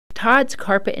Todd's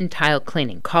Carpet and Tile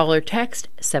Cleaning. Call or text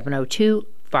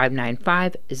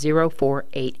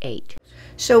 702-595-0488.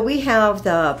 So we have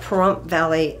the Pahrump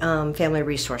Valley Family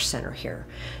Resource Center here.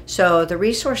 So the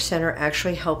Resource Center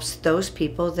actually helps those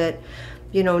people that,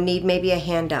 you know, need maybe a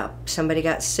hand up. Somebody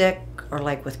got sick, or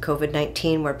like with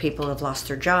COVID-19 where people have lost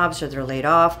their jobs or they're laid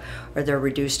off or they're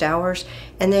reduced hours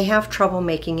and they have trouble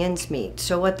making ends meet.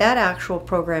 So what that actual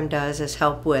program does is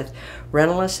help with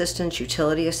rental assistance,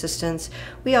 utility assistance.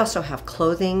 We also have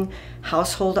clothing,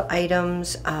 household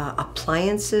items,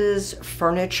 appliances,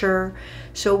 furniture.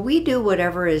 So we do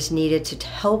whatever is needed to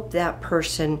help that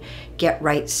person get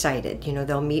right-sited. You know,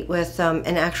 they'll meet with an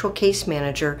actual case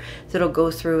manager that'll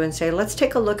go through and say, let's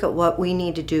take a look at what we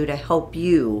need to do to help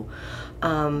you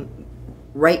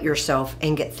right yourself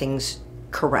and get things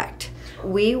correct.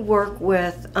 We work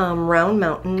with Round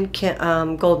Mountain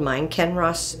Gold Mine, Ken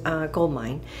Ross Gold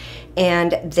Mine,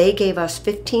 and they gave us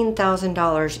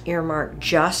 $15,000 earmarked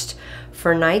just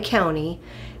for Nye County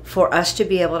for us to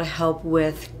be able to help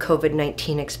with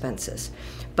COVID-19 expenses.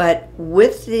 But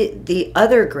with the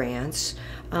other grants,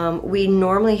 we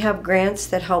normally have grants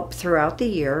that help throughout the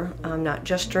year, not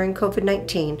just during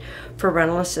COVID-19, for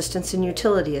rental assistance and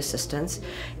utility assistance.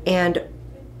 And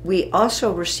we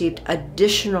also received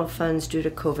additional funds due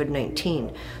to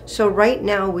COVID-19. So right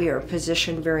now we are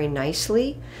positioned very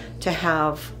nicely to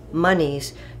have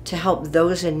monies to help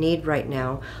those in need right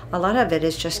now. A lot of it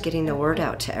is just getting the word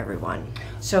out to everyone.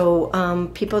 So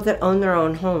people that own their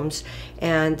own homes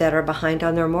and that are behind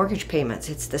on their mortgage payments,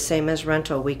 it's the same as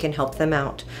rental. We can help them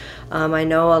out. I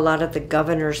know a lot of the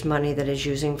governor's money that is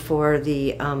using for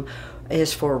the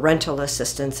is for rental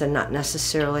assistance and not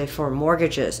necessarily for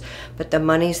mortgages. But the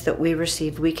monies that we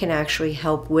receive, we can actually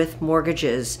help with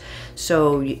mortgages.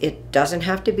 So it doesn't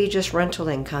have to be just rental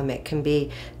income. It can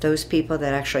be those people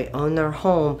that actually own their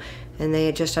home and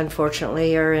they just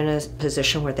unfortunately are in a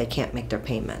position where they can't make their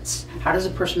payments. How does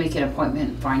a person make an appointment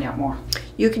and find out more?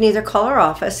 You can either call our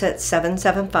office at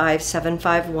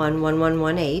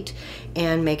 775-751-1118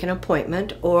 and make an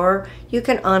appointment, or you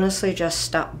can honestly just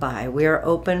stop by. We are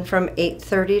open from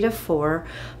 8:30 to 4,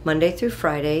 Monday through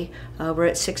Friday. We're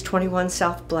at 621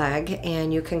 South Blagg,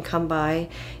 and you can come by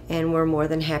and we're more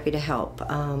than happy to help.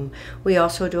 We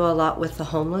also do a lot with the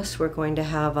homeless. We're going to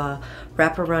have a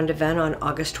wraparound event on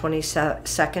August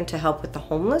 22nd to help with the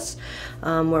homeless,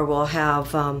 where we'll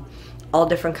have all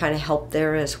different kind of help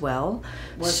there as well.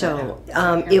 So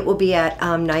it will be at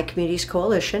Nye Communities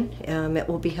Coalition. It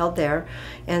will be held there.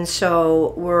 And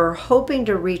so we're hoping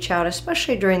to reach out,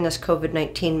 especially during this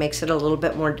COVID-19 makes it a little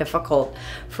bit more difficult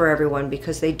for everyone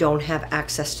because they don't have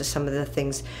access to some of the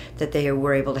things that they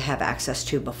were able to have access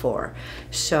to before.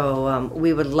 So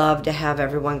we would love to have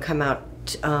everyone come out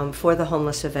for the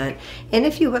homeless event. And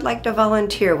if you would like to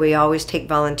volunteer, we always take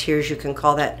volunteers. You can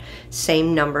call that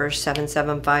same number,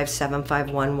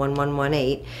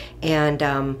 775-751-1118,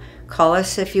 and call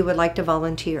us if you would like to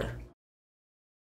volunteer.